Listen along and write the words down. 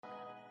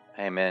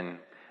Amen.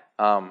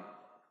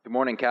 Good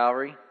morning,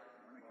 Calvary.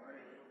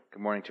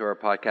 Good morning to our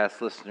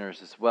podcast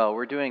listeners as well.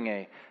 We're doing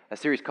a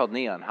series called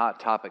Neon, Hot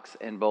Topics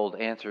and Bold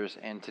Answers,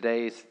 and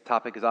today's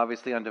topic is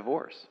obviously on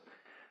divorce.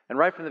 And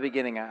right from the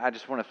beginning, I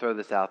just want to throw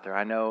this out there.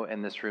 I know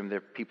in this room there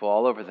are people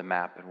all over the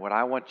map, and what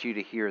I want you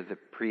to hear, the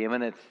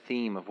preeminent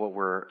theme of what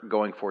we're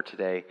going for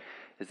today,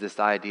 is this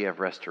idea of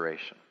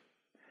restoration.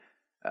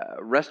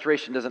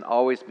 Restoration doesn't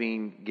always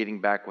mean getting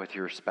back with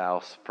your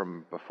spouse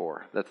from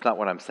before. That's not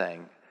what I'm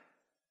saying.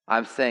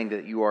 I'm saying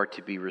that you are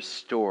to be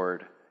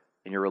restored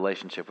in your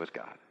relationship with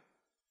God.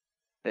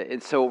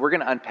 And so we're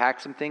going to unpack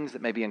some things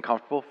that may be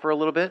uncomfortable for a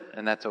little bit,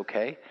 and that's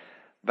okay.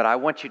 But I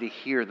want you to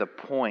hear the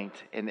point,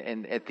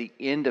 and at the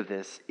end of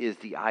this is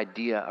the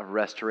idea of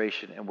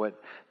restoration and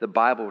what the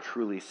Bible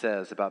truly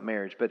says about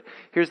marriage. But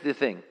here's the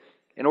thing.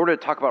 In order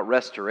to talk about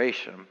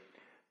restoration,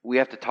 we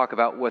have to talk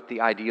about what the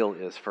ideal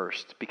is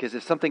first. Because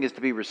if something is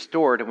to be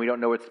restored and we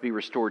don't know what it's to be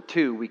restored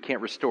to, we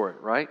can't restore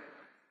it, right?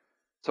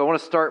 So I want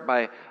to start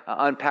by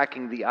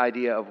unpacking the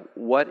idea of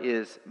what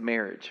is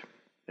marriage.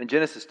 In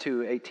Genesis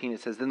 2:18 it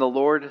says, "Then the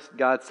Lord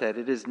God said,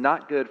 'It is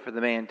not good for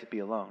the man to be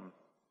alone.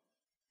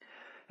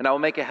 And I will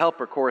make a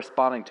helper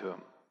corresponding to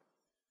him.'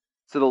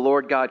 So the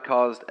Lord God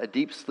caused a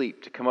deep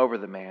sleep to come over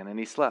the man, and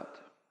he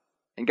slept.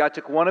 And God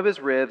took one of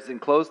his ribs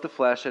and closed the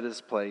flesh at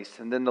his place.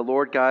 And then the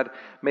Lord God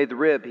made the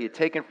rib he had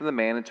taken from the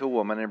man into a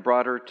woman and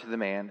brought her to the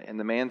man. And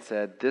the man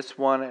said, 'This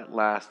one at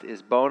last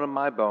is bone of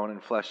my bone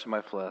and flesh of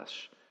my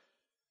flesh.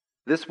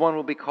 This one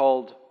will be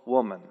called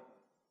woman,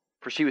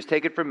 for she was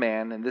taken from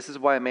man, and this is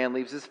why a man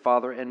leaves his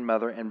father and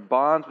mother and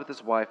bonds with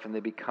his wife, and they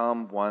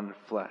become one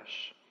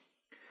flesh.'"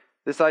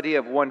 This idea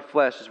of one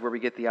flesh is where we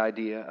get the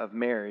idea of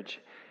marriage.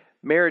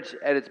 Marriage,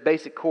 at its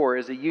basic core,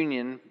 is a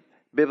union,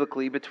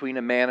 biblically, between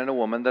a man and a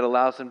woman that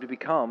allows them to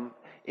become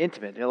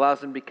intimate. It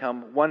allows them to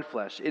become one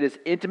flesh. It is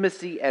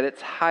intimacy at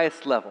its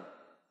highest level.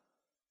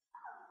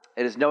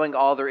 It is knowing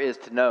all there is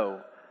to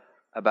know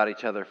about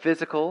each other,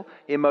 physical,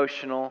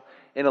 emotional,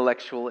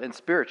 intellectual, and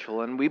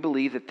spiritual. And we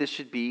believe that this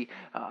should be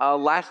a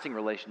lasting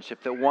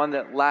relationship, that one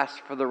that lasts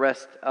for the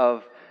rest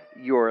of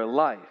your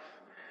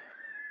life.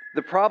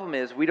 The problem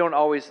is we don't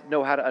always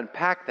know how to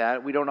unpack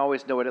that. We don't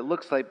always know what it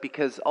looks like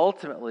because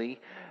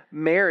ultimately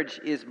marriage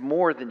is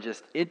more than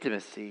just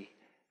intimacy.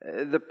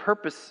 The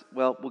purpose,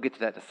 well, we'll get to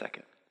that in a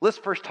second. Let's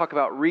first talk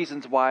about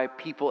reasons why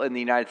people in the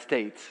United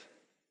States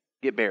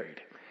get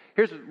married.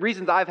 Here's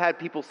reasons I've had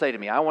people say to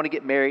me: I want to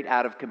get married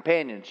out of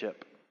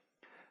companionship.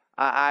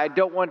 I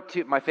don't want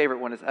to, my favorite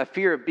one is a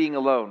fear of being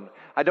alone.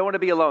 I don't want to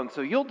be alone,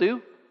 so you'll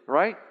do,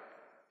 right?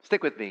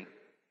 Stick with me.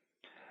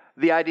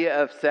 The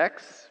idea of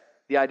sex,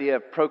 the idea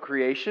of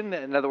procreation.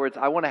 In other words,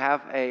 I want to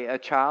have a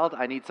child.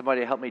 I need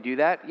somebody to help me do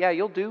that. Yeah,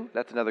 you'll do.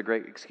 That's another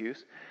great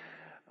excuse.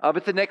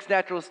 But the next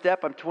natural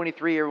step, I'm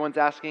 23, everyone's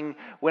asking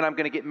when I'm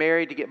going to get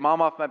married. To get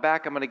mom off my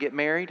back, I'm going to get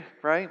married,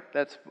 right?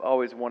 That's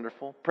always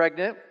wonderful.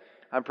 Pregnant.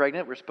 I'm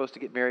pregnant. We're supposed to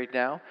get married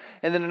now.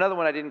 And then another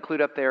one I didn't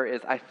include up there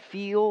is I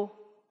feel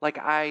like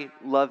I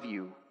love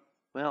you.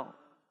 Well,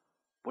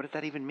 what does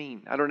that even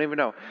mean? I don't even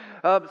know.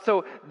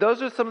 So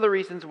those are some of the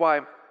reasons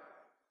why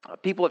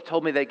people have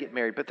told me they get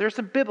married. But there's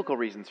some biblical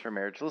reasons for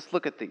marriage. Let's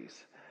look at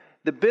these.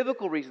 The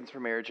biblical reasons for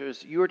marriage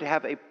is you are to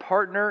have a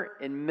partner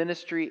in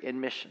ministry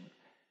and mission.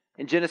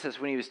 In Genesis,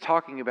 when he was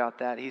talking about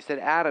that, he said,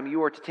 Adam,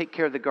 you are to take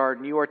care of the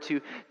garden. You are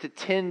to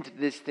tend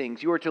these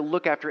things. You are to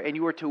look after and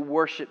you are to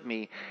worship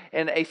me.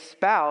 And a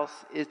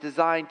spouse is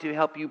designed to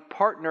help you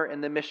partner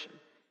in the mission.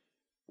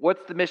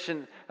 What's the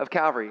mission of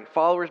Calvary?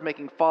 Followers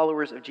making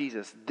followers of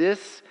Jesus.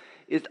 This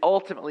is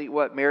ultimately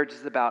what marriage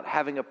is about,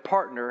 having a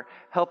partner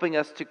helping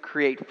us to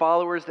create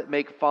followers that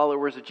make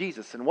followers of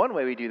Jesus. And one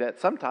way we do that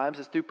sometimes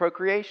is through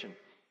procreation.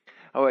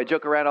 Oh, I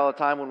joke around all the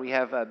time when we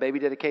have a baby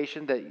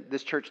dedication that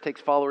this church takes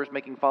followers,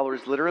 making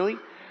followers literally.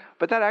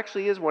 But that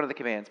actually is one of the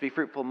commands, be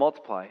fruitful,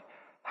 multiply.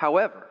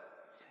 However,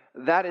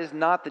 that is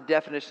not the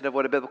definition of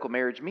what a biblical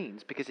marriage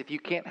means. Because if you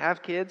can't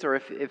have kids or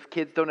if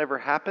kids don't ever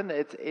happen,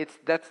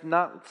 that's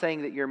not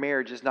saying that your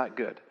marriage is not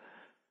good.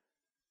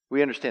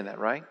 We understand that,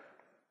 right?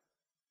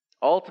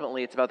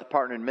 Ultimately, it's about the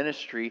partner in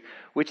ministry,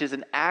 which is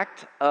an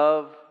act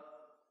of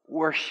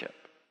worship.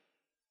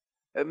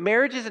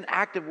 Marriage is an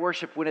act of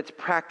worship when it's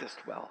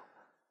practiced well.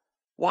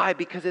 Why?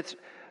 Because it's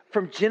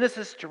from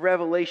Genesis to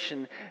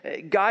Revelation,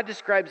 God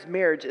describes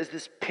marriage as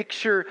this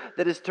picture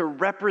that is to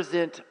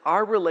represent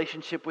our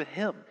relationship with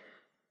Him.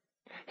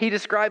 He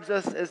describes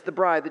us as the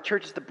bride. The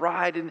church is the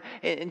bride,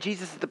 and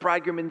Jesus is the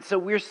bridegroom. And so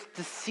we're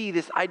to see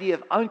this idea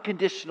of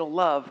unconditional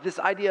love, this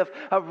idea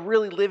of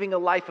really living a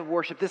life of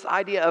worship, this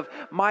idea of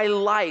my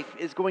life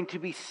is going to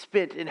be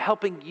spent in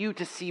helping you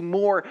to see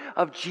more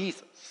of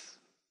Jesus.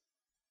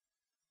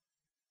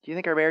 Do you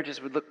think our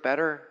marriages would look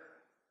better?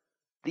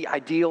 The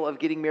ideal of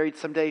getting married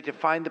someday, to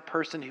find the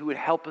person who would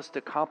help us to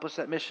accomplish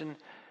that mission?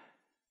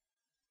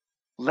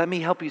 Let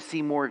me help you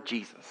see more of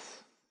Jesus.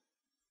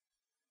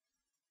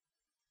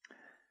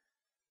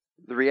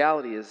 The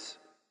reality is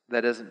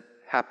that doesn't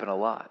happen a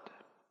lot.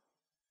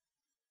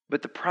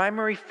 But the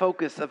primary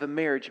focus of a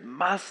marriage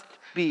must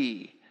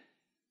be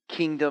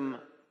kingdom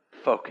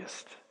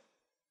focused.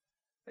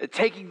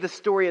 Taking the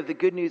story of the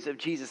good news of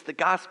Jesus, the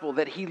gospel,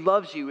 that he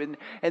loves you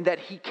and that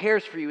he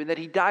cares for you and that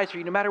he dies for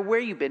you no matter where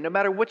you've been, no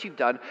matter what you've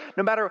done,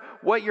 no matter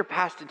what your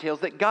past entails,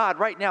 that God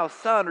right now,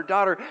 son or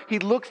daughter, he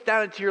looks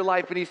down into your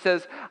life and he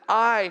says,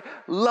 I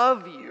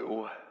love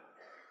you.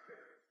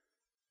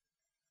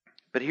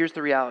 But here's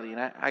the reality, and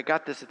I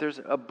got this. There's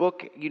a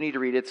book you need to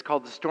read. It's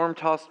called The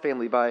Storm-Tossed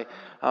Family by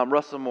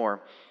Russell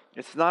Moore.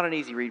 It's not an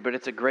easy read, but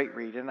it's a great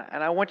read. And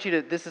I want you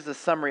to, this is a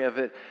summary of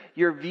it.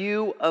 Your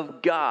view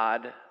of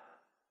God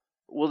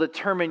will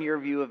determine your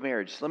view of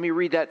marriage. Let me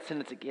read that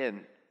sentence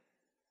again.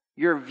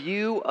 Your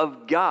view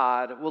of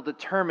God will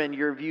determine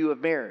your view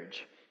of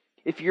marriage.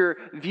 If your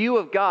view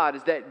of God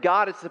is that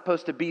God is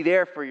supposed to be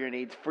there for your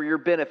needs, for your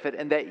benefit,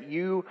 and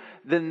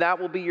then that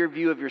will be your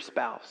view of your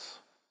spouse.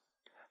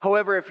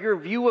 However, if your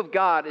view of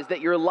God is that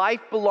your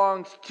life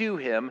belongs to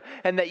Him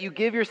and that you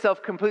give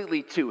yourself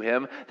completely to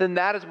Him, then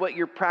that is what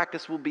your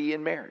practice will be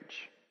in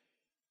marriage.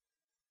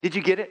 Did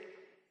you get it?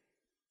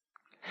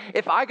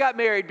 If I got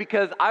married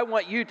because I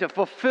want you to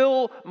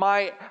fulfill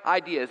my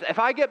ideas, if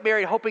I get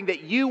married hoping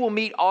that you will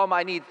meet all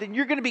my needs, then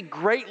you're going to be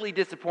greatly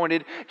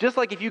disappointed, just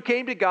like if you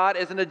came to God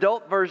as an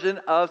adult version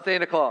of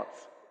Santa Claus.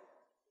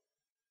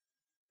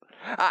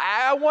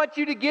 I want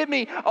you to give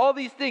me all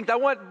these things. I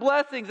want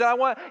blessings, and I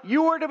want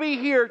you are to be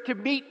here to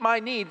meet my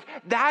needs.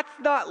 That's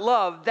not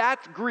love,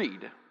 that's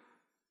greed.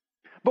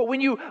 But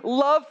when you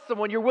love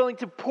someone, you're willing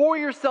to pour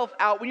yourself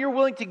out, when you're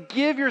willing to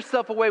give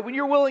yourself away, when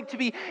you're willing to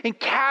be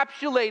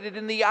encapsulated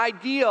in the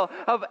ideal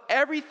of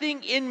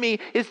everything in me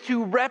is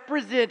to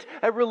represent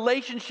a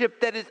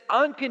relationship that is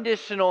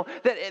unconditional,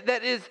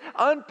 that is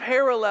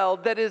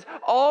unparalleled, that is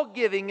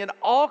all-giving and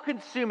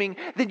all-consuming,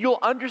 then you'll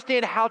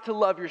understand how to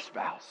love your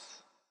spouse.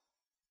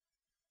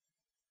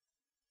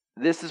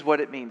 This is what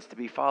it means to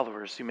be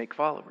followers who make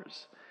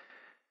followers.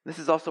 This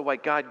is also why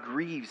God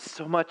grieves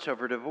so much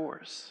over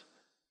divorce.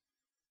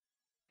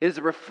 It is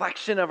a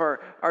reflection of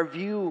our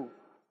view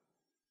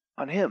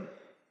on Him.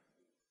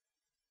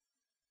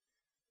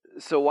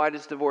 So why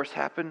does divorce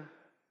happen?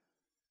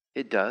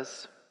 It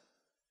does.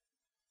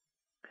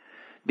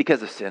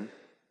 Because of sin.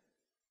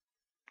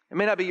 It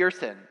may not be your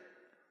sin.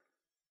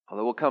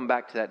 Although we'll come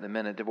back to that in a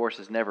minute. Divorce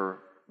is never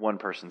one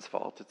person's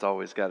fault. It's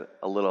always got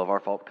a little of our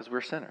fault because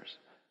we're sinners.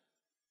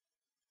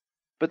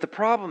 But the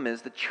problem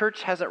is the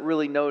church hasn't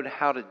really known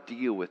how to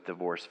deal with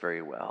divorce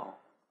very well.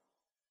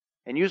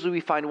 And usually we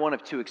find one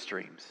of two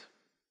extremes.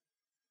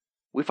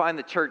 We find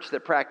the church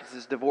that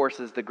practices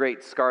divorce as the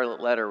great scarlet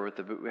letter with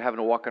having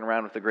to walk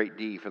around with the great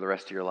D for the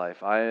rest of your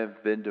life. I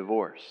have been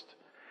divorced.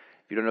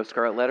 If you don't know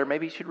scarlet letter,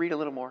 maybe you should read a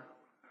little more.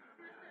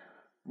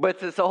 But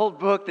it's this old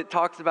book that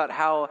talks about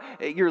how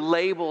you're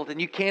labeled and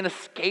you can't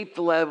escape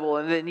the label,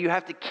 and then you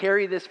have to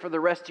carry this for the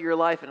rest of your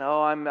life. And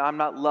I'm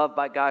not loved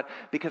by God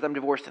because I'm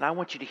divorced. And I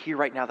want you to hear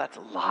right now that's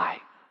a lie.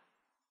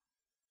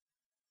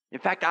 In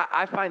fact,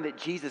 I find that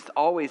Jesus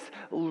always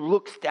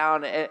looks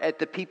down at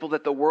the people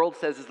that the world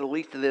says is the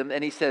least of them,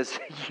 and He says,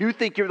 you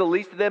think you're the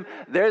least of them?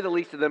 They're the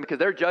least of them because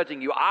they're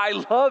judging you.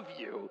 I love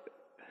you.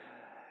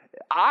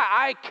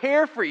 I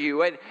care for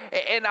you, and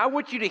I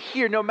want you to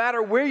hear, no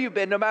matter where you've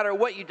been, no matter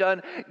what you've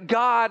done,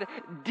 God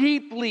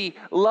deeply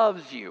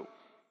loves you.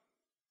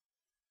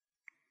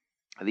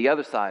 The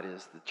other side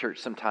is the church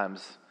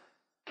sometimes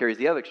carries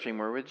the other extreme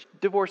where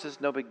divorce is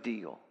no big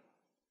deal.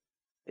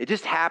 It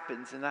just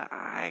happens, and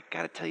I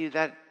got to tell you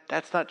that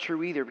that's not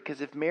true either, because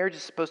if marriage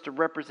is supposed to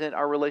represent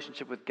our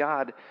relationship with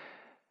God,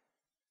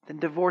 then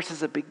divorce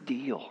is a big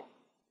deal.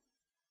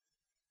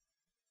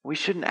 We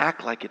shouldn't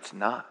act like it's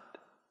not.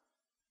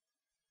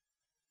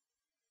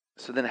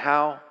 So then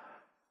how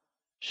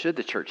should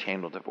the church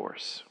handle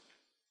divorce?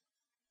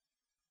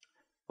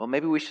 Well,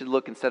 maybe we should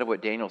look, instead of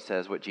what Daniel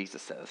says, what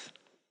Jesus says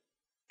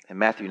in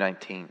Matthew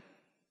 19.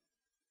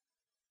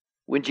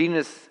 When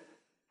Jesus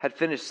had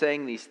finished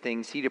saying these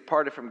things, He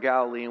departed from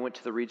Galilee and went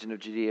to the region of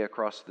Judea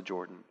across the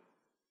Jordan.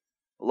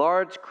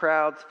 Large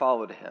crowds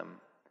followed Him,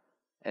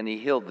 and He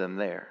healed them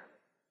there.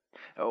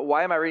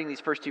 Why am I reading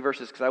these first two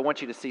verses? Because I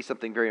want you to see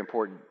something very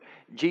important.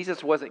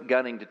 Jesus wasn't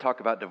gunning to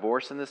talk about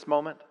divorce in this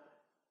moment.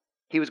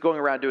 He was going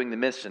around doing the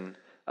mission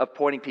of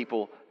pointing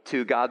people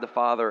to God the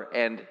Father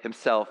and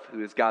Himself,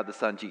 who is God the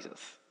Son,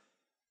 Jesus.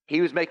 He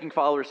was making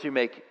followers who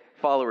make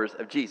followers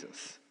of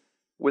Jesus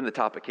when the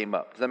topic came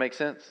up. Does that make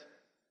sense?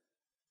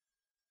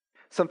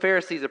 Some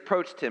Pharisees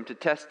approached Him to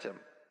test Him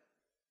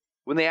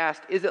when they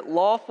asked, is it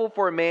lawful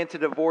for a man to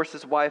divorce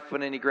his wife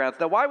on any grounds?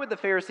 Now, why would the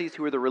Pharisees,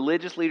 who were the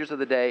religious leaders of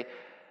the day,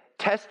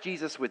 test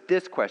Jesus with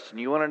this question?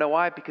 You want to know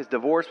why? Because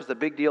divorce was a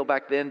big deal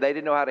back then. They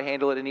didn't know how to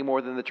handle it any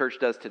more than the church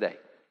does today.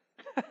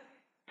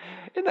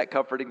 Isn't that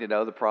comforting to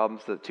know the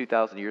problems that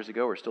 2,000 years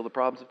ago are still the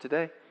problems of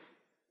today?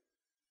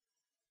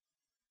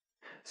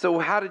 So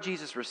how did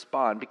Jesus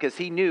respond? Because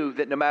He knew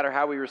that no matter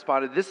how He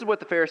responded, this is what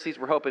the Pharisees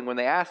were hoping when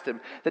they asked Him,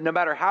 that no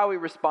matter how He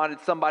responded,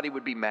 somebody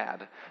would be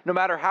mad. No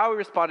matter how He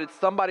responded,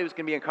 somebody was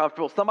going to be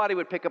uncomfortable. Somebody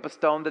would pick up a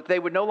stone, that they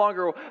would no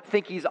longer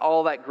think He's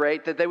all that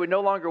great, that they would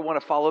no longer want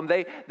to follow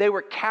Him. They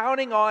were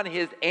counting on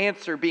His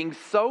answer being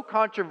so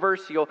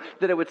controversial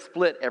that it would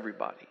split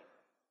everybody.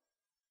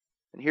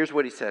 And here's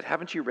what he said.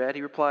 Haven't you read?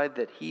 He replied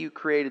that he who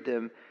created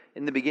them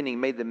in the beginning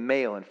made them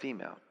male and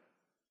female.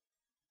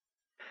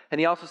 And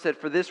he also said,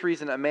 for this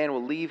reason a man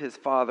will leave his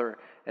father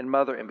and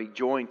mother and be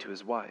joined to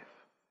his wife.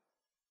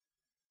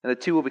 And the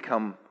two will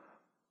become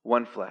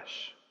one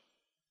flesh.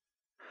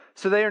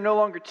 So they are no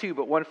longer two,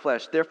 but one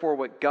flesh. Therefore,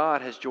 what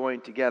God has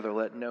joined together,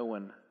 let no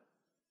one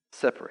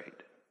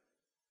separate.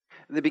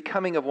 The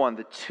becoming of one,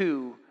 the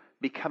two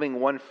becoming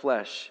one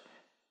flesh,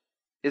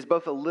 is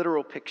both a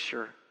literal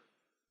picture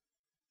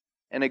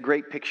and a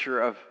great picture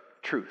of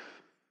truth.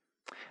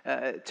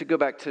 To go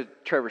back to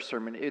Trevor's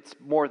sermon, it's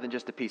more than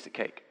just a piece of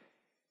cake.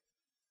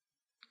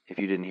 If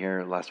you didn't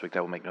hear last week,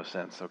 that will make no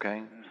sense,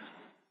 okay?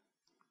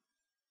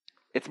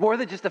 It's more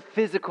than just a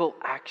physical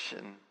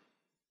action.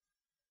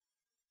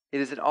 It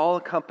is an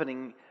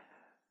all-accompanying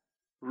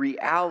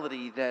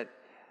reality that,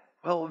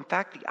 well, in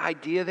fact, the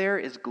idea there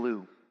is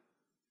glue.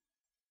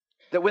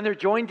 That when they're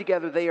joined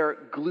together, they are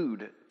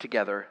glued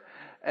together.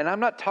 And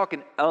I'm not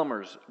talking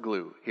Elmer's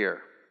glue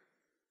here.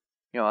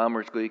 You know,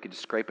 Elmer's glue, you can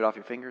just scrape it off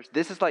your fingers.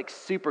 This is like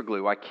super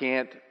glue. I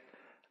can't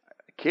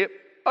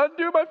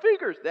undo my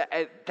fingers.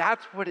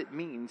 That's what it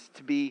means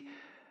to be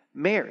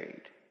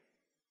married.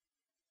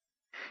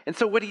 And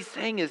so what he's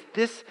saying is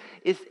this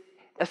is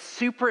a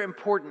super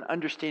important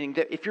understanding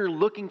that if you're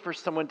looking for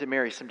someone to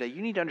marry someday,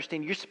 you need to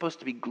understand you're supposed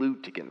to be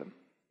glued to them.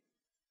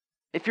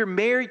 If you're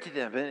married to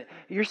them,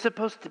 you're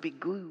supposed to be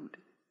glued.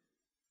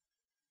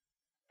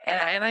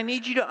 And I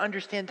need you to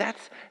understand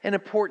that's an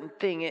important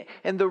thing.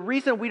 And the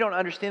reason we don't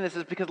understand this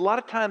is because a lot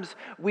of times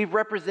we've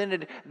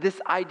represented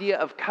this idea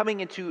of coming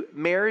into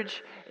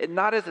marriage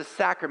not as a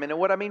sacrament.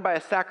 And what I mean by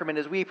a sacrament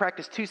is we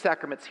practice two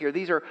sacraments here.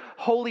 These are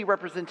holy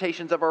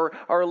representations of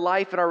our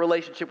life and our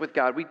relationship with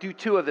God. We do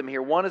two of them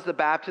here. One is the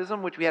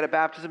baptism, which we had a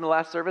baptism in the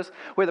last service,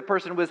 where the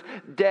person was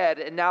dead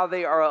and now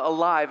they are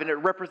alive, and it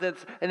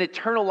represents an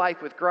eternal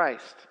life with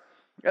Christ.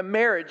 A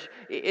marriage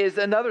is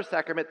another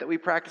sacrament that we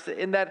practice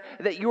in that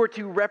you are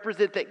to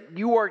represent, that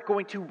you are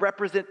going to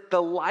represent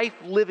the life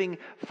living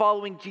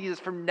following Jesus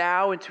from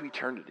now into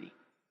eternity.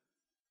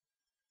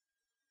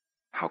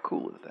 How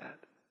cool is that?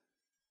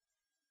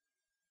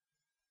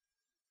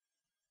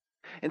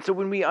 And so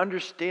when we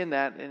understand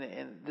that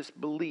and this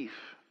belief,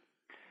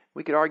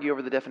 we could argue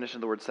over the definition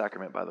of the word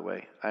sacrament, by the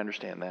way. I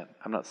understand that.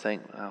 I'm not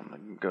saying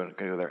I'm going to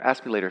go there.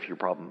 Ask me later if you have a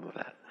problem with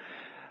that.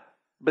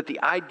 But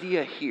the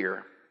idea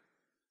here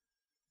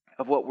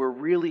of what we're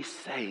really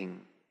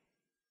saying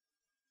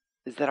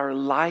is that our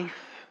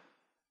life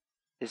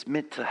is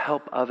meant to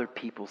help other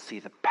people see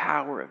the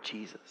power of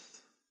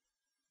Jesus.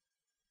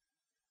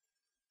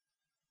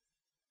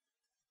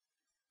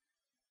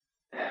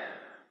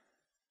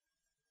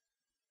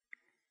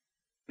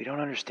 We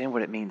don't understand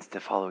what it means to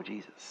follow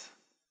Jesus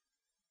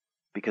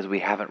because we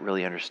haven't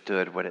really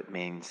understood what it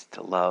means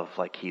to love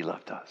like He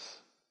loved us.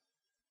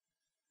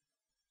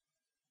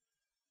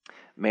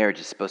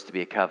 Marriage is supposed to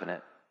be a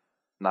covenant,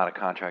 not a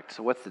contract.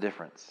 So what's the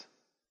difference?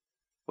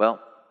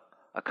 Well,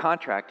 a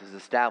contract is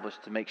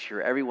established to make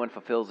sure everyone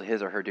fulfills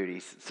his or her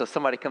duties. So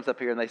somebody comes up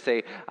here and they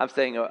say, I'm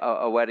saying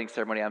a wedding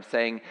ceremony, I'm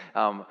saying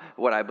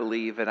what I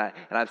believe, and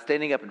I'm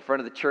standing up in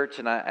front of the church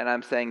and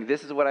I'm saying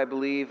this is what I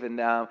believe,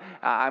 and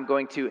I'm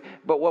going to,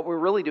 but what we're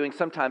really doing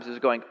sometimes is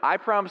going, I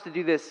promise to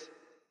do this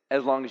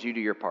as long as you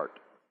do your part.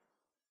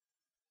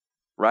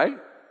 Right?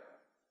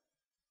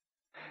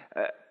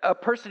 A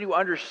person who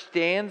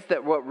understands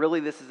that what really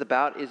this is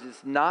about is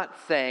not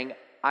saying,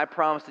 I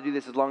promise to do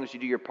this as long as you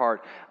do your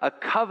part. A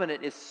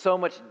covenant is so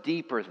much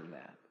deeper than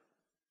that.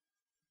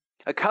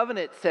 A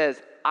covenant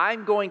says,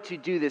 I'm going to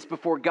do this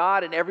before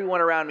God and everyone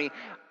around me.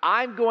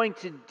 I'm going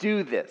to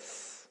do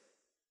this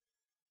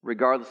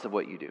regardless of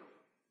what you do.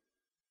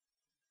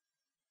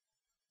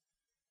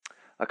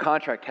 A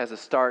contract has a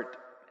start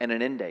and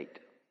an end date.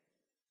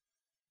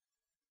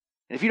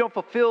 And if you don't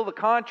fulfill the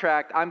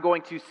contract, I'm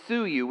going to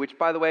sue you, which,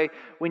 by the way,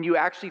 when you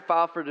actually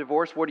file for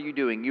divorce, what are you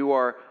doing? You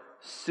are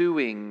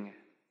suing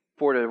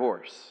for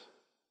divorce.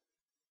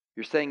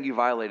 You're saying you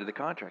violated the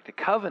contract. A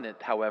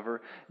covenant,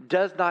 however,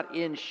 does not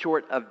end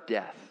short of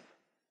death.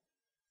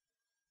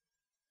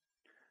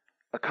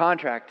 A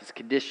contract is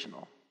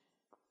conditional.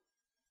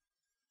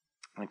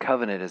 And a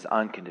covenant is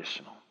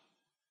unconditional.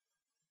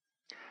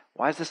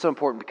 Why is this so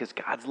important? Because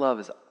God's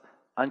love is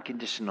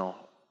unconditional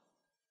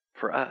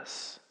for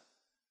us.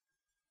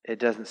 It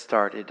doesn't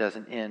start, it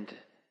doesn't end.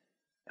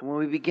 And when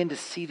we begin to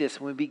see this,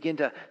 when we begin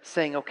to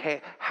saying,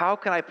 okay, how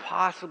can I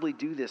possibly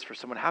do this for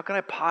someone? How can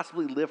I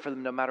possibly live for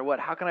them no matter what?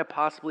 How can I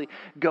possibly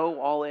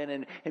go all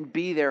in and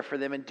be there for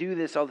them and do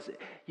this, all this?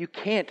 You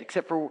can't,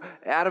 except for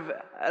out of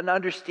an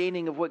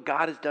understanding of what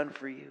God has done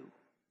for you.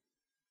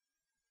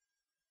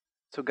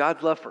 So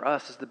God's love for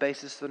us is the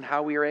basis on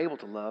how we are able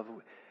to love,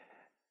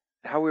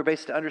 how we're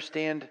based to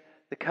understand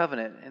the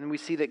covenant. And we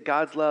see that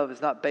God's love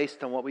is not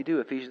based on what we do.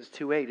 Ephesians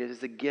 2:8, it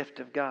is a gift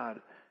of God.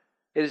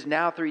 It is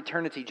now through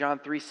eternity, John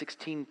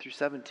 3:16 through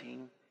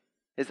 17.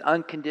 It's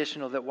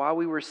unconditional that while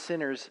we were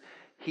sinners,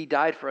 He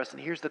died for us.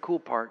 And here's the cool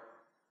part.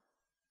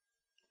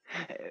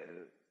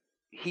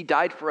 He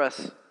died for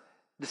us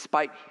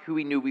despite who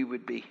He knew we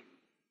would be.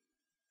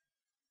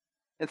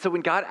 And so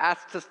when God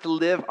asks us to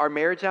live our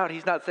marriage out,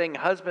 he's not saying,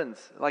 husbands,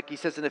 like he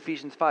says in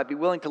Ephesians 5, be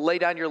willing to lay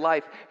down your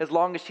life as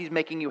long as she's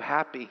making you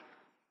happy.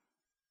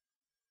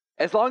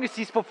 As long as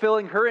she's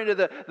fulfilling her end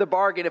of the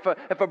bargain. If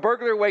a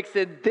burglar wakes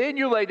in, then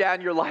you lay down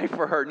your life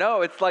for her.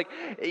 No, it's like,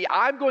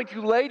 I'm going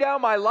to lay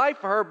down my life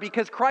for her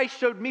because Christ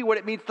showed me what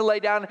it means to lay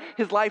down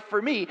his life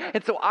for me.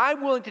 And so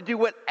I'm willing to do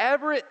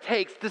whatever it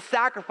takes to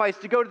sacrifice,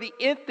 to go to the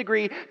nth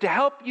degree to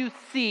help you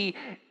see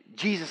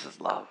Jesus'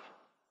 love.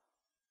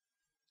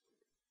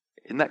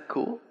 Isn't that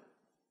cool?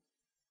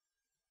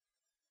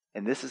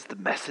 And this is the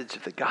message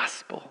of the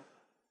gospel.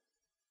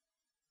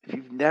 If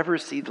you've never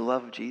seen the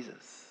love of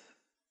Jesus,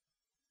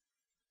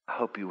 I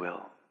hope you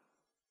will.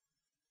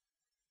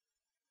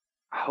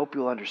 I hope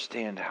you'll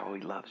understand how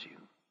he loves you.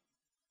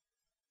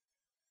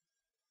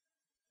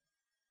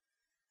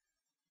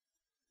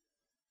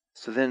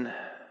 So then,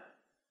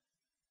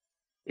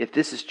 if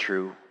this is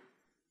true,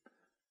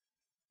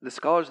 the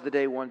scholars of the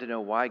day wanted to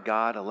know why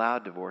God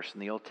allowed divorce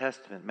in the Old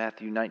Testament,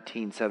 Matthew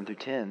 19, 7 through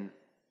 10.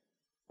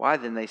 Why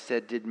then, they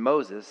said, did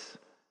Moses,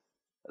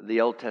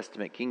 the Old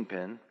Testament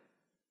kingpin,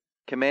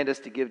 command us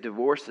to give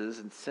divorces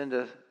and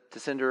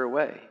send her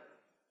away?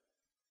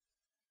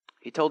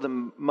 He told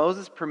them,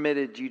 Moses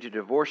permitted you to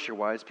divorce your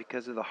wives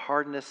because of the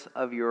hardness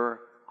of your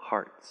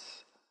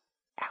hearts.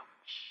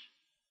 Ouch.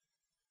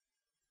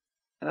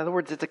 In other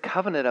words, it's a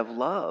covenant of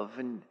love,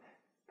 and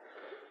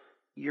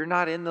you're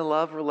not in the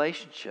love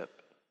relationship.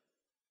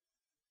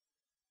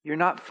 You're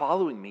not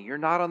following me. You're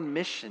not on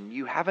mission.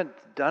 You haven't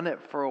done it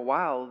for a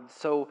while,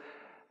 so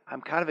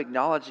I'm kind of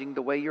acknowledging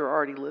the way you're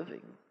already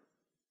living.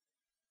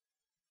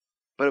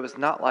 But it was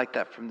not like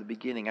that from the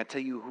beginning. I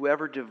tell you,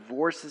 whoever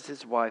divorces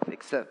his wife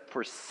except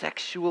for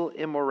sexual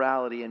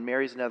immorality and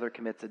marries another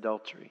commits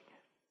adultery.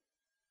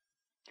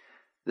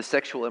 The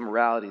sexual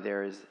immorality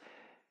there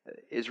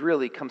is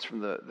really comes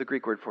from the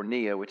Greek word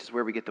porneia, which is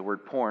where we get the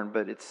word porn,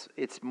 but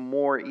it's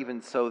more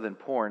even so than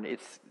porn.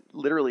 It's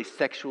literally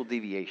sexual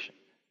deviation.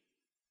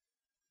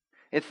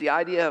 It's the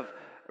idea of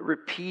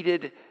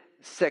repeated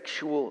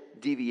sexual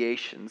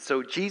deviation.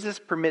 So Jesus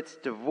permits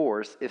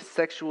divorce if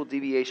sexual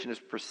deviation is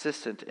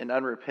persistent and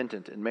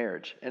unrepentant in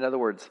marriage. In other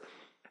words,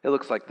 it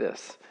looks like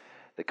this.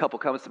 The couple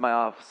comes to my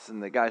office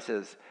and the guy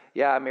says,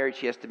 yeah, I'm married,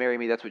 she has to marry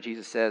me, that's what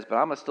Jesus says, but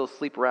I'm going to still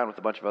sleep around with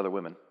a bunch of other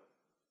women.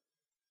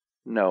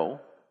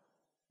 No,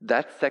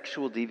 that's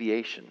sexual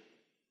deviation.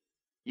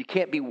 You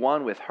can't be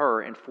one with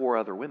her and 4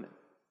 other women.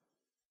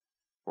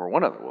 Or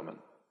 1 other woman.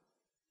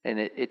 And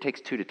it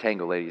takes 2 to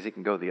tango, ladies. It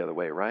can go the other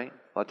way, right?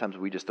 A lot of times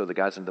we just throw the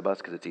guys under the bus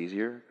because it's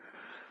easier.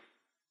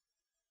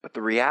 But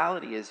the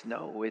reality is,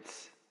 no,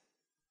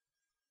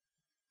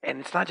 and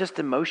it's not just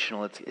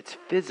emotional, it's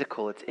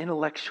physical, it's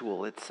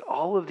intellectual, it's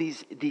all of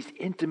these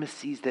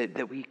intimacies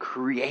that we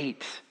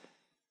create.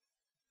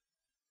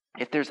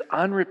 If there's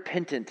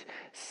unrepentant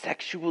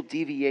sexual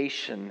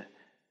deviation,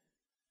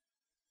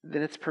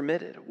 then it's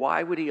permitted.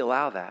 Why would he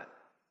allow that?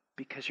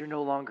 Because you're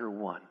no longer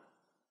one.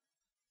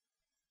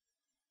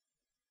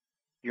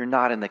 You're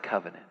not in the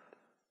covenant.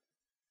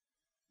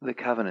 The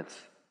covenant's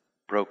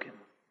broken.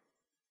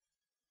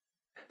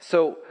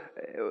 So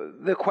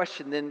the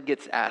question then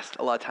gets asked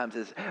a lot of times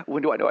is,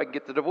 when do I know I can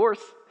get the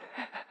divorce?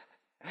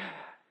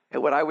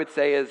 And what I would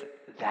say is,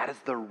 that is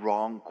the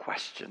wrong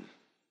question.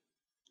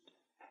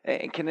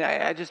 And can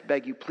I just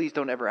beg you, please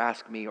don't ever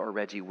ask me or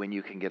Reggie when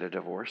you can get a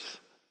divorce.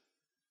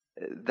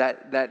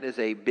 That is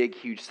a big,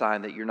 huge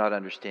sign that you're not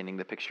understanding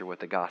the picture of what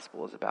the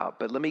gospel is about.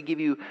 But let me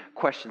give you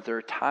questions. There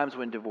are times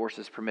when divorce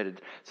is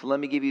permitted. So let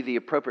me give you the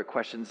appropriate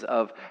questions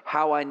of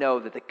how I know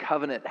that the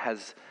covenant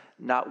has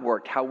not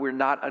worked, how we're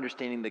not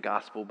understanding the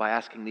gospel by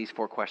asking these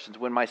 4 questions.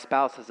 When my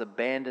spouse has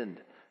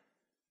abandoned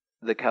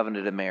the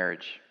covenant of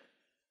marriage.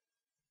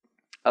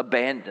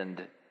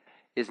 Abandoned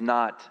is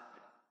not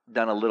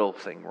done a little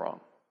thing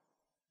wrong.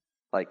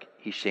 Like,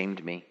 he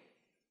shamed me.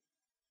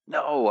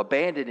 No,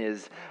 abandon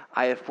is,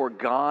 I have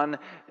foregone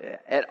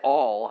at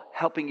all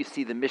helping you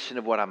see the mission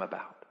of what I'm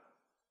about,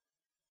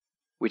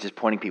 which is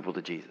pointing people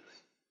to Jesus.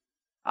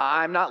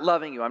 I'm not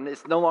loving you.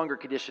 It's no longer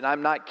conditioned.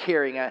 I'm not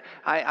caring.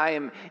 I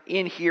am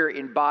in here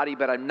in body,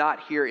 but I'm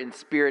not here in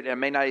spirit. And I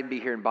may not even be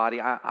here in body.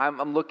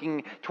 I'm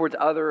looking towards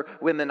other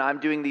women.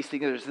 I'm doing these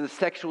things. There's this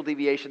sexual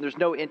deviation. There's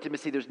no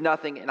intimacy. There's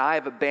nothing. And I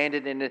have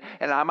abandoned it.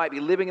 And I might be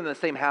living in the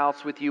same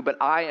house with you,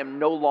 but I am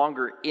no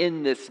longer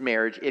in this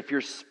marriage. If your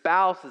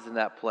spouse is in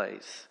that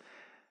place,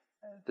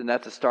 then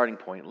that's a starting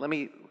point. Let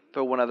me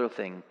throw one other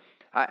thing.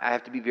 I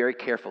have to be very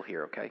careful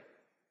here, okay?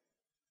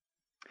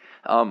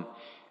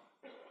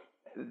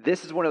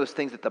 This is one of those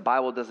things that the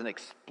Bible doesn't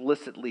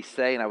explicitly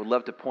say, and I would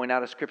love to point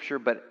out a scripture,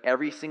 but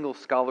every single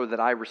scholar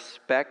that I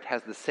respect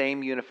has the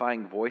same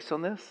unifying voice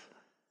on this.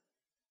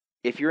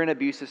 If you're in an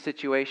abusive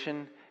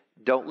situation,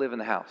 don't live in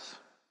the house.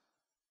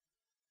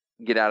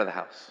 Get out of the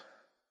house.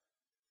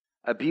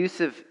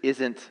 Abusive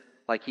isn't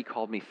like he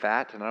called me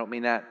fat, and I don't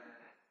mean that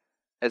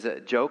as a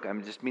joke.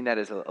 I just mean that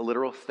as a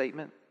literal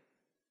statement.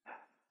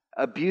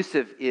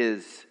 Abusive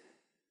is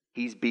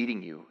he's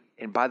beating you.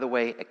 And by the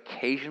way,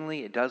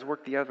 occasionally it does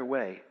work the other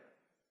way.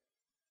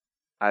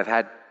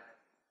 I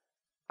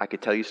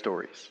could tell you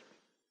stories.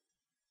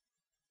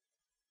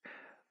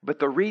 But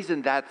the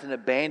reason that's an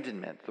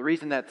abandonment, the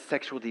reason that's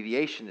sexual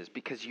deviation is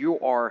because you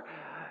are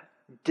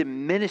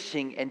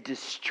diminishing and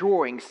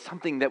destroying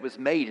something that was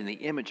made in the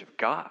image of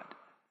God.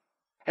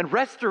 And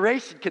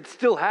restoration can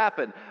still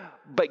happen,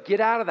 but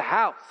get out of the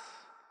house.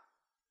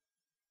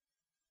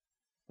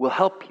 We'll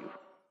help you.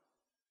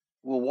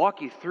 We'll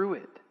walk you through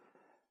it,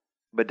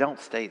 but don't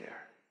stay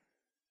there.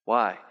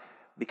 Why?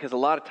 Because a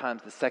lot of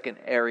times the second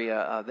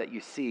area that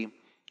you see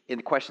in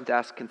the questions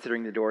asked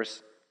considering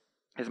divorce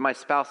is my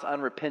spouse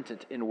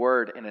unrepentant in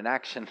word and in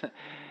action?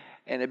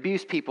 And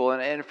abuse people,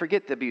 and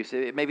forget the abuse.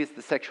 Maybe it's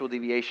the sexual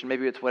deviation,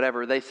 maybe it's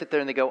whatever. They sit there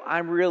and they go,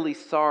 I'm really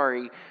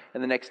sorry,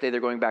 and the next day they're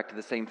going back to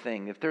the same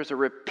thing. If there's a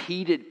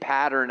repeated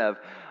pattern of,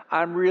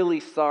 I'm really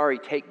sorry,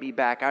 take me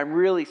back. I'm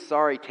really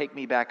sorry, take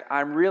me back.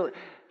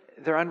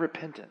 They're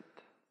unrepentant.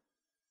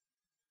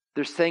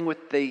 They're saying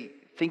what they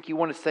think you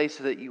want to say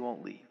so that you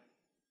won't leave.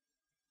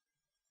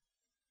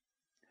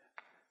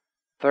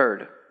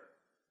 Third,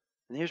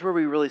 and here's where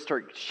we really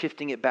start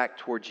shifting it back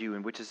towards you,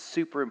 and which is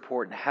super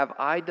important. Have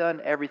I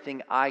done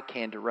everything I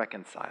can to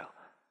reconcile?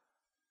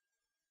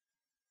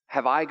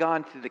 Have I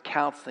gone through the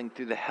counseling,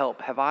 through the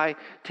help? Have I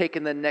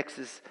taken the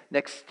next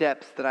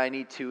steps that I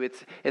need to?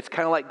 It's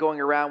kind of like going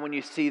around when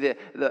you see the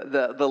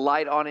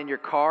light on in your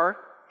car.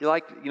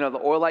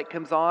 The oil light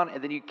comes on,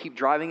 and then you keep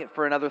driving it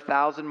for another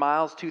 1,000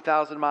 miles,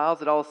 2,000 miles,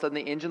 and all of a sudden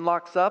the engine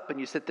locks up, and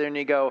you sit there and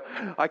you go,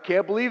 I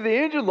can't believe the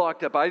engine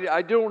locked up.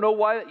 I don't know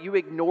why. You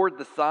ignored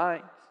the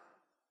signs.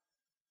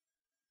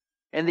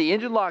 And the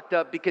engine locked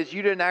up because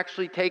you didn't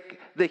actually take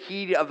the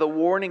heed of the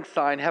warning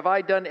sign. Have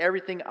I done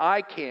everything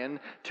I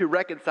can to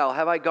reconcile?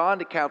 Have I gone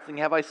to counseling?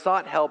 Have I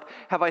sought help?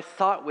 Have I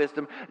sought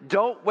wisdom?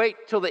 Don't wait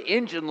till the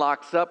engine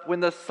locks up. When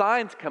the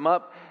signs come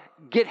up,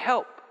 get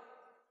help.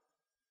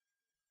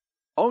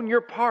 Own your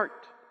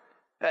part.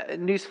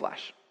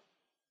 Newsflash.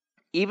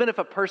 Even if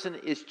a person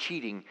is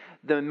cheating,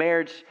 the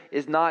marriage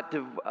is not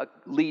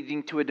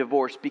leading to a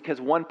divorce because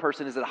one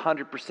person is at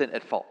 100%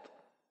 at fault.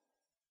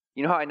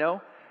 You know how I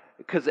know?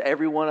 Because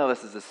every one of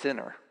us is a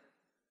sinner.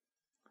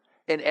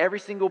 And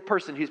every single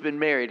person who's been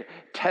married,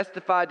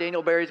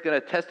 Daniel Barry's going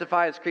to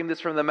testify and scream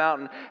this from the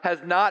mountain, has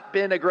not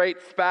been a great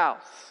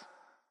spouse.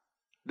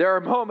 There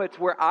are moments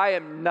where I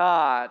am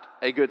not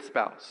a good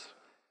spouse.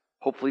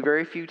 Hopefully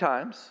very few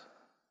times.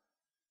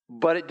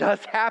 But it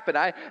does happen.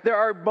 There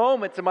are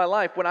moments in my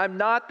life when I'm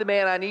not the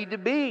man I need to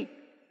be.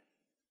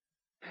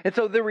 And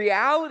so the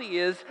reality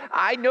is,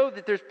 I know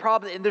that there's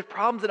problems, and there's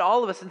problems in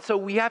all of us, and so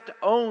we have to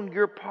own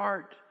your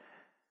part.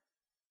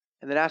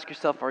 And then ask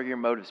yourself, are your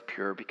motives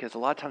pure? Because a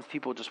lot of times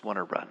people just want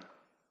to run.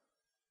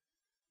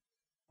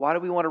 Why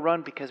do we want to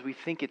run? Because we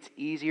think it's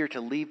easier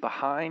to leave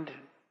behind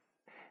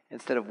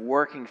instead of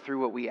working through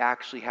what we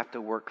actually have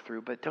to work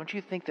through. But don't you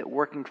think that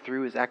working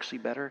through is actually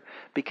better?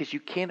 Because you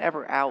can't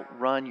ever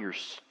outrun your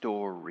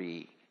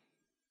story.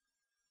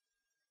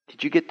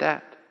 Did you get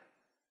that?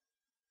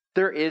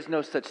 There is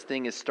no such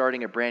thing as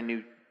starting a brand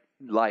new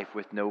life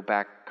with no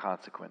back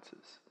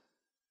consequences.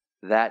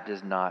 That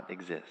does not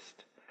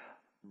exist.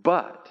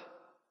 But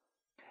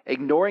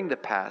ignoring the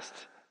past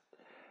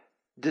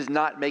does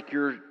not make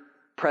your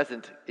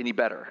present any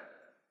better.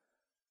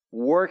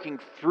 Working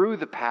through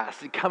the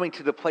past and coming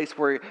to the place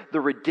where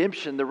the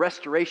redemption, the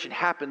restoration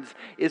happens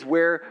is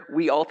where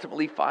we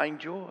ultimately find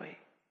joy.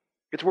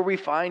 It's where we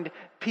find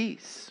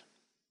peace.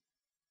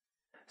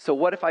 So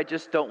what if I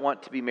just don't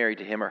want to be married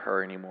to him or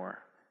her anymore?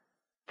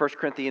 1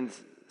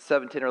 Corinthians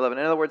 7:10 or 11.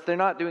 In other words, they're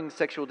not doing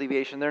sexual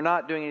deviation. They're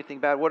not doing anything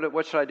bad.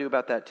 What should I do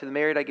about that? To the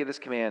married I give this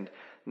command,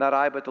 not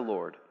I but the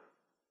Lord.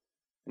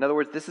 In other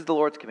words, this is the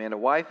Lord's command. A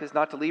wife is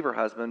not to leave her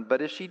husband,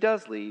 but if she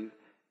does leave,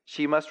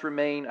 she must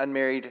remain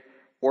unmarried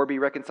or be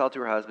reconciled to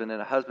her husband,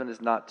 and a husband is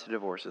not to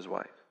divorce his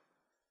wife.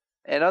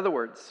 In other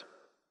words,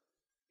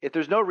 if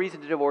there's no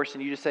reason to divorce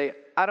and you just say,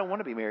 I don't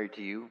want to be married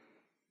to you,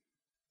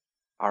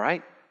 all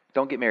right,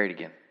 don't get married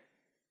again.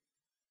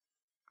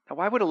 Now,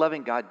 why would a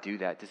loving God do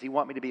that? Does he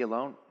want me to be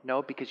alone?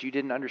 No, because you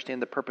didn't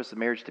understand the purpose of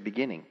marriage at the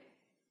beginning.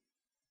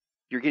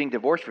 You're getting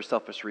divorced for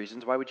selfish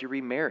reasons. Why would you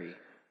remarry?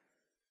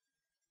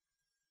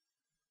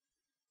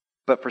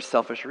 But for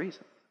selfish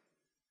reasons.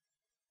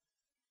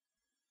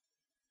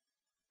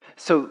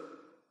 So,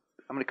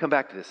 I'm going to come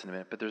back to this in a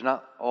minute, but there's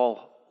not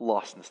all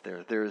lostness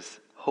there. There's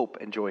hope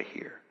and joy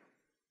here.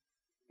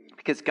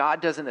 Because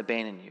God doesn't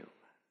abandon you.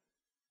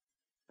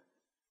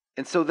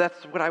 And so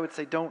that's what I would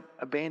say, don't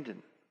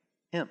abandon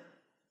him.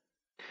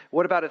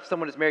 What about if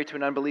someone is married to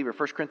an unbeliever?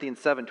 1 Corinthians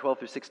 7:12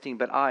 through 16,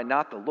 but I,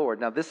 not the Lord.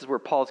 Now this is where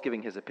Paul's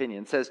giving his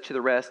opinion. It says to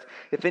the rest,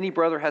 if any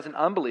brother has an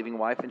unbelieving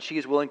wife and she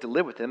is willing to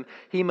live with him,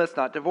 he must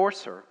not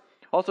divorce her.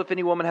 Also, if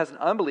any woman has an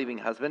unbelieving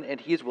husband and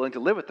he is willing to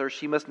live with her,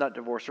 she must not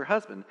divorce her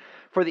husband.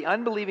 For the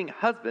unbelieving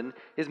husband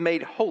is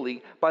made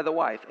holy by the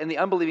wife, and the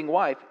unbelieving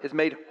wife is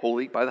made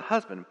holy by the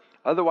husband.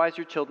 Otherwise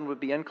your children would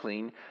be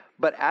unclean,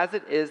 but as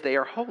it is, they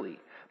are holy.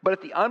 But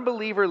if the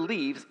unbeliever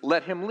leaves,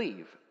 let him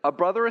leave. A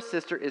brother or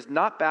sister is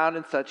not bound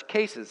in such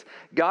cases.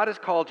 God has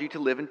called you to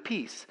live in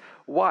peace.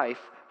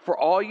 Wife, for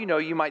all you know,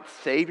 you might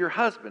save your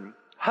husband.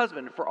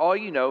 Husband, for all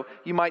you know,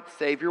 you might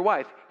save your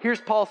wife.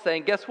 Here's Paul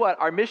saying, guess what?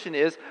 Our mission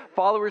is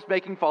followers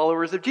making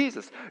followers of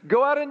Jesus.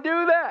 Go out and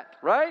do that,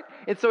 right?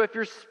 And so if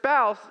your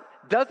spouse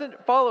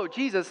doesn't follow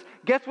Jesus,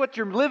 guess what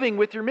you're living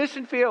with your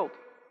mission field?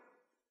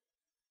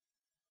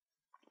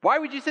 Why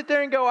would you sit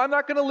there and go, I'm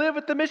not going to live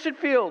at the mission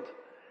field?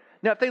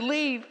 Now, if they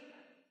leave,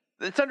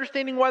 it's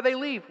understanding why they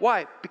leave.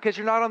 Why? Because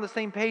you're not on the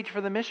same page for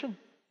the mission.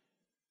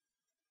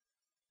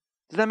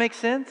 Does that make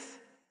sense?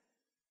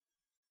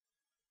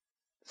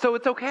 So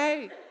it's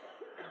okay.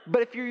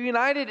 But if you're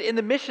united in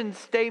the mission,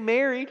 stay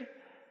married.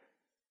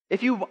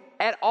 If you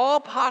at all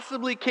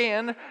possibly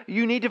can,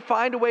 you need to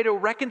find a way to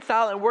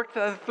reconcile and work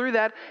through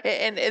that.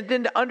 And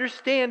then to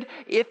understand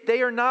if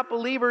they are not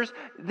believers,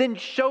 then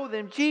show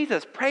them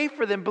Jesus. Pray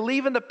for them.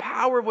 Believe in the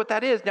power of what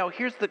that is. Now,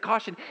 here's the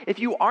caution. If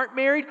you aren't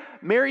married,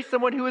 marry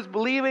someone who is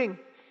believing.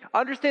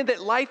 Understand that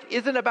life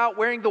isn't about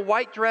wearing the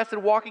white dress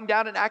and walking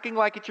down and acting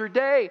like it's your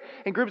day.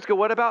 And groups go,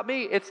 what about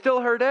me? It's still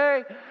her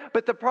day.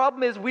 But the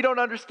problem is we don't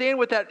understand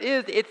what that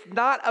is. It's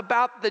not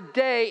about the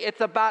day.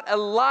 It's about a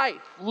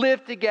life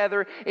lived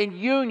together in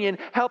union,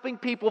 helping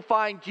people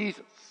find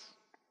Jesus.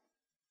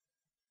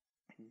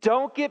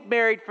 Don't get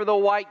married for the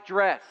white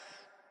dress.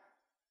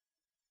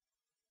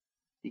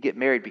 You get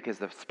married because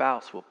the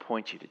spouse will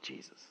point you to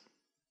Jesus.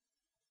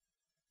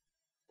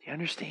 Do you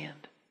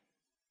understand?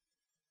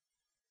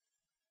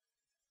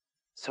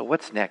 So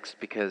what's next?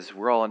 Because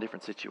we're all in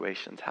different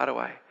situations.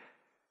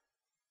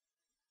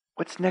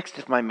 What's next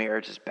if my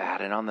marriage is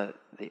bad and on the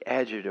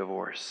edge of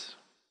divorce?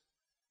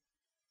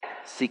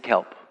 Seek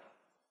help.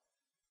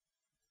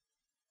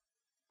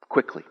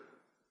 Quickly.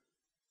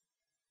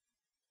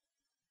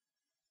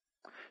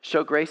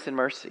 Show grace and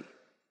mercy.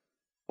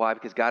 Why?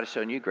 Because God has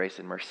shown you grace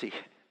and mercy.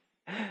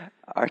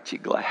 Aren't you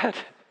glad?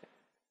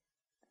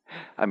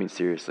 I mean,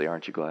 seriously,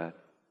 aren't you glad?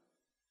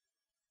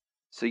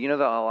 So you know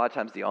that a lot of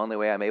times the only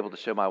way I'm able to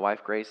show my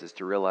wife grace is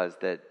to realize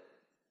that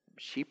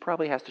she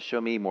probably has to show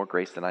me more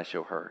grace than I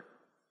show her.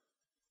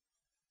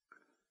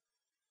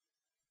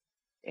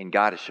 And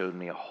God has showed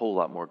me a whole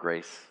lot more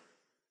grace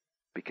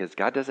because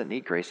God doesn't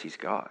need grace, He's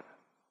God.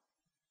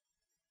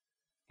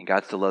 And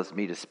God still loves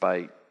me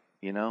despite,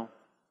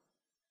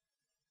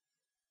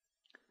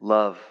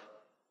 love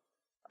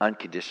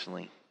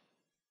unconditionally.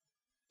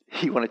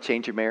 You want to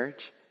change your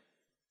marriage?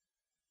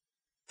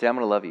 Say, I'm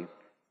going to love you.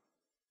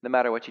 No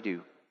matter what you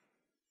do.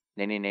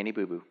 Nanny, nanny,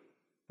 boo-boo.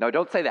 No,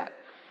 don't say that.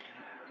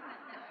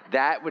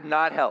 That would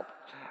not help.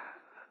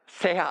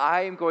 Say,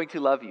 I am going to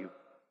love you.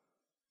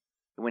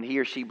 When he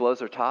or she blows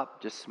their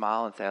top, just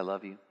smile and say, I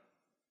love you.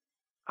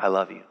 I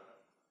love you.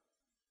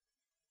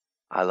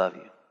 I love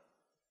you.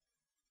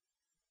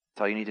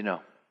 That's all you need to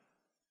know.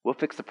 We'll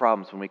fix the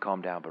problems when we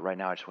calm down, but right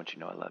now I just want you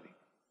to know I love you.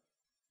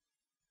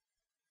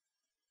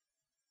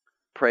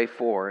 Pray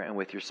for and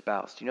with your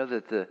spouse. Do you know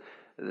that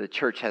the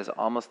church has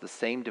almost the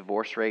same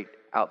divorce rate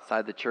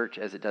outside the church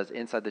as it does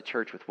inside the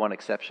church, with one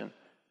exception?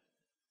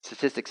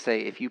 Statistics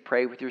say if you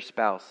pray with your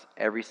spouse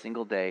every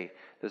single day,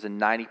 there's a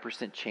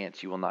 90%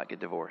 chance you will not get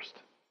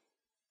divorced.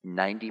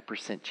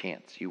 90%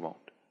 chance you won't.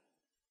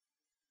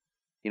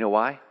 You know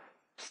why?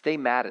 Stay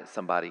mad at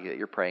somebody that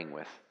you're praying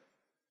with.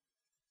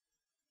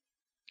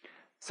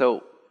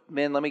 So,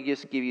 men, let me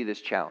just give you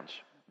this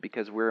challenge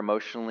because we're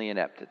emotionally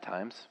inept at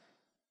times.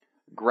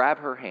 Grab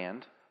her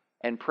hand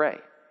and pray.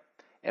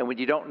 And when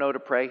you don't know to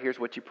pray, here's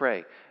what you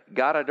pray.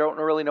 God, I don't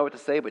really know what to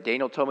say, but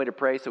Daniel told me to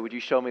pray, so would you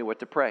show me what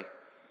to pray?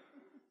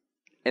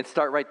 And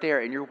start right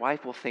there, and your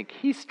wife will think,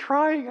 he's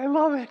trying, I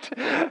love it.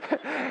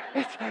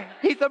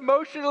 He's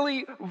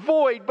emotionally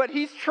void, but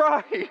he's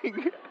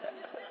trying.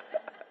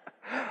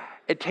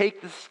 And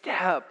take the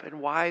step.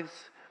 And wives,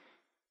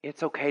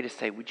 it's okay to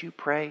say, would you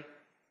pray?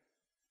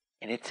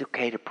 And it's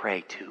okay to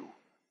pray too.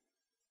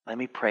 Let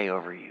me pray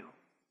over you.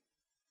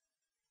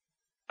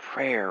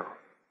 Prayer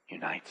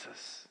unites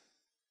us.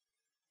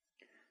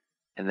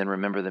 And then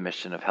remember the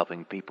mission of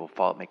helping people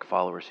make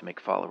followers who make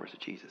followers of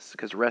Jesus,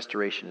 because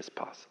restoration is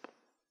possible.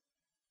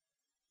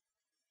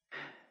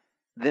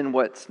 Then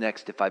what's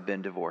next if I've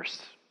been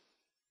divorced?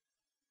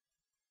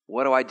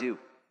 What do I do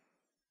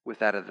with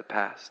that of the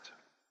past?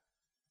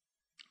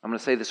 I'm going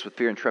to say this with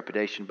fear and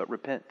trepidation, but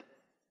repent.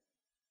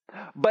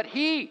 But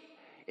he,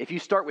 if you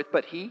start with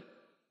but he,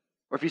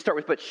 or if you start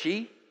with but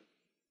she,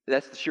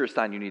 that's the surest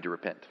sign you need to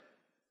repent.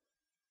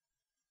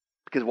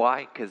 Because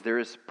why? Because there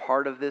is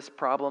part of this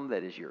problem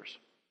that is yours.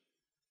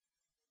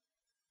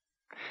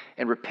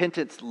 And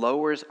repentance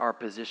lowers our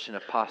position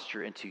of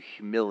posture into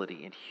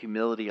humility, and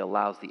humility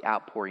allows the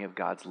outpouring of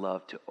God's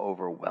love to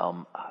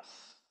overwhelm us.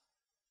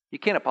 You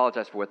can't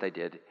apologize for what they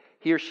did.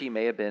 He or she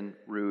may have been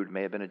rude,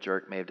 may have been a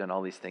jerk, may have done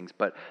all these things,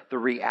 but the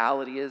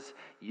reality is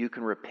you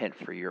can repent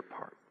for your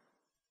part.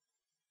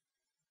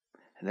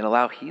 And then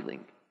allow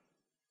healing.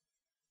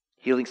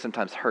 Healing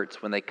sometimes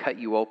hurts. When they cut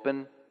you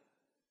open,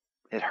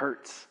 it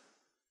hurts.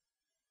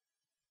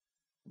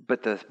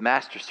 But the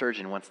master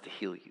surgeon wants to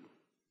heal you,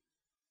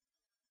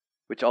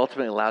 which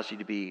ultimately allows you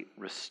to be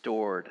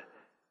restored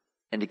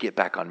and to get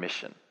back on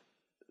mission.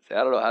 Say,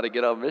 I don't know how to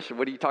get on mission.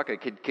 What are you talking?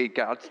 Can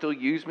God still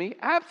use me?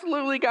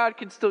 Absolutely, God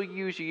can still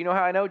use you. You know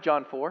how I know?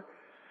 John 4.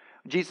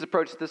 Jesus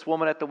approaches this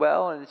woman at the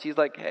well, and she's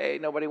like, hey,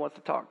 nobody wants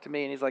to talk to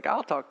me. And he's like,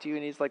 I'll talk to you.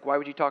 And he's like, why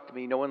would you talk to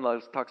me? No one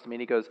talks to me.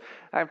 And he goes,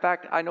 in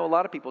fact, I know a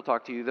lot of people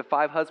talk to you. The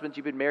 5 husbands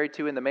you've been married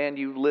to and the man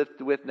you live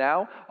with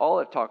now, all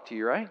have talked to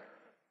you, right?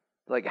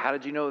 Like, how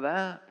did you know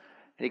that?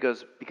 And he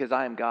goes, because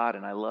I am God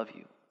and I love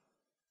you.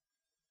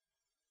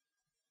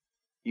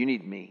 You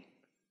need me.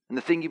 And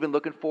the thing you've been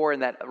looking for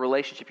in that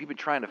relationship, you've been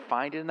trying to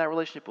find it in that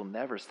relationship, will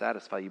never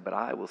satisfy you, but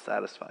I will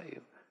satisfy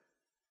you.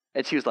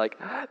 And she was like,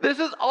 this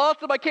is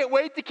awesome. I can't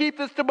wait to keep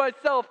this to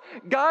myself.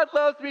 God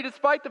loves me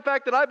despite the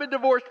fact that I've been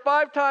divorced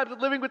 5 times and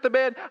living with the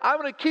man. I'm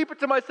going to keep it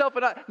to myself.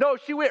 No,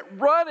 she went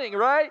running,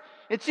 right?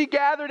 And she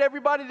gathered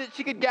everybody that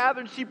she could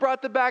gather, and she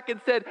brought them back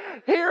and said,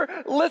 here,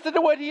 listen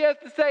to what he has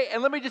to say.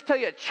 And let me just tell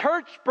you, a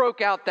church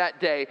broke out that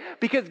day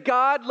because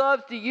God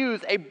loves to use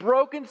a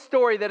broken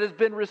story that has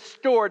been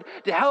restored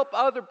to help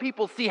other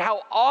people see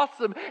how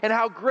awesome and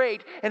how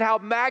great and how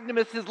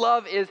magnanimous his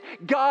love is.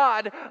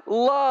 God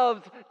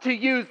loves to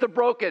use the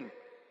broken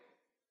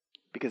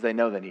because they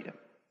know they need him.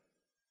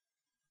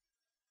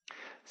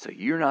 So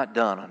you're not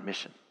done on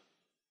mission,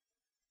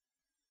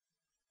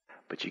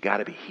 but you got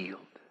to be healed.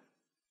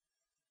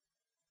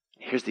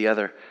 Here's the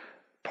other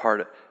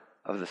part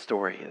of the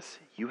story is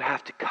you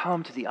have to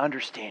come to the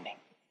understanding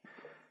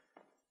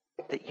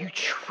that you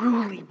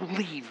truly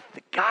believe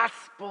the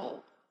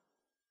gospel.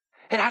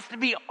 It has to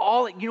be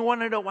all. You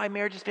want to know why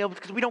marriages fail?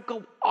 Because we don't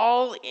go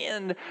all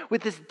in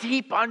with this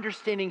deep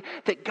understanding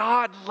that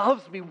God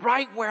loves me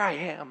right where I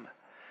am.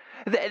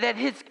 That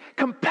his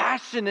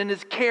compassion and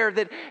his care,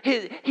 that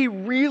he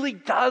really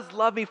does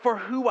love me for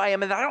who I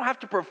am. And I don't have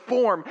to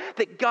perform,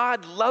 that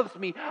God loves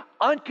me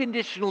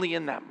unconditionally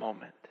in that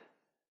moment.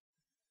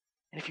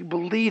 And if you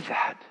believe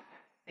that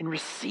and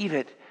receive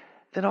it,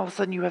 then all of a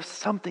sudden you have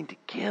something to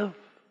give.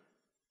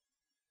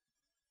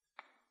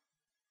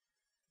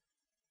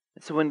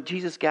 And so when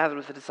Jesus gathered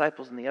with the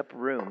disciples in the upper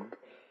room,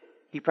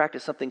 he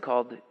practiced something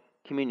called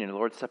communion, the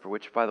Lord's Supper,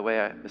 which, by the way,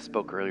 I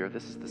misspoke earlier.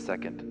 This is the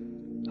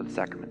second of the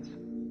sacraments.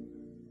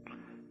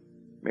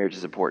 Marriage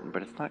is important,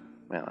 but it's not,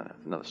 well,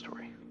 that's another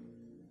story.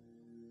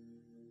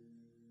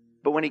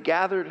 But when he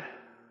gathered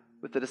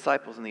with the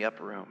disciples in the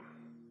upper room,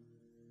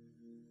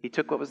 he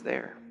took what was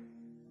there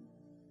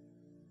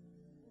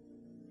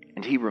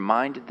and he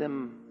reminded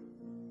them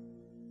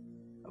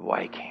of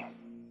why he came.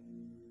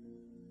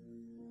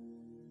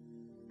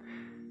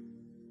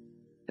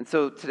 And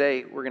so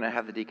today we're going to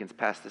have the deacons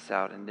pass this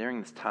out, and during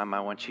this time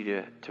I want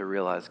you to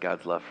realize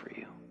God's love for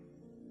you.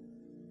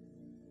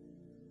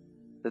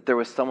 That there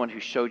was someone who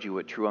showed you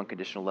what true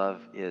unconditional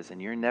love is,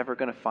 and you're never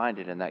going to find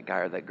it in that guy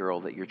or that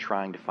girl that you're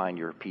trying to find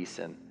your peace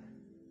in.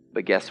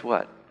 But guess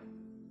what?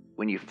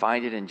 When you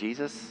find it in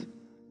Jesus,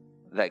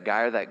 that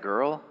guy or that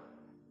girl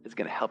is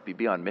going to help you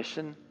be on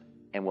mission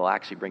and will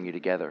actually bring you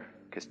together.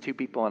 Because 2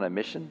 people on a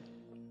mission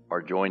are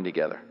joined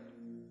together.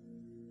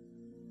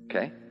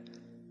 Okay?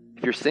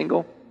 If you're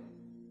single,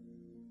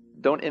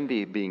 don't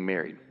envy being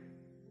married.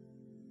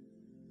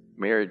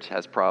 Marriage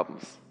has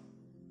problems.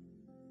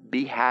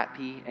 Be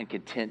happy and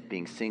content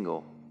being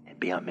single and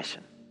be on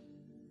mission.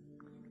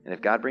 And if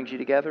God brings you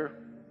together,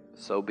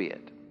 so be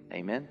it.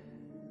 Amen?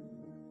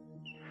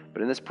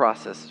 But in this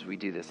process, as we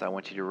do this, I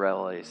want you to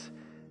realize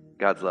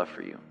God's love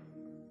for you.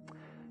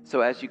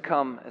 So as you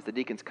come, as the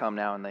deacons come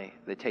now and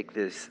they take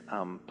these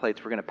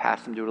plates, we're going to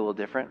pass them, do it a little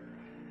different.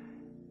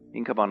 You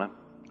can come on up.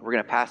 We're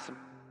going to pass them.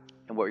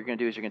 And what you're going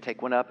to do is you're going to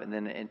take one up, and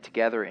then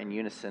together in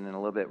unison in a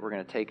little bit, we're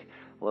going to take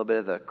a little bit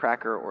of the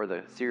cracker or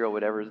the cereal,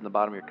 whatever is in the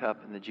bottom of your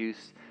cup, and the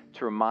juice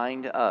to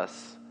remind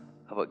us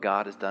of what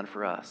God has done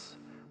for us.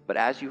 But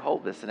as you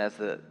hold this and as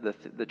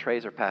the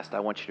trays are passed,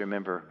 I want you to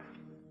remember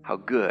how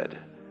good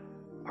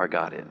our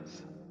God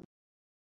is.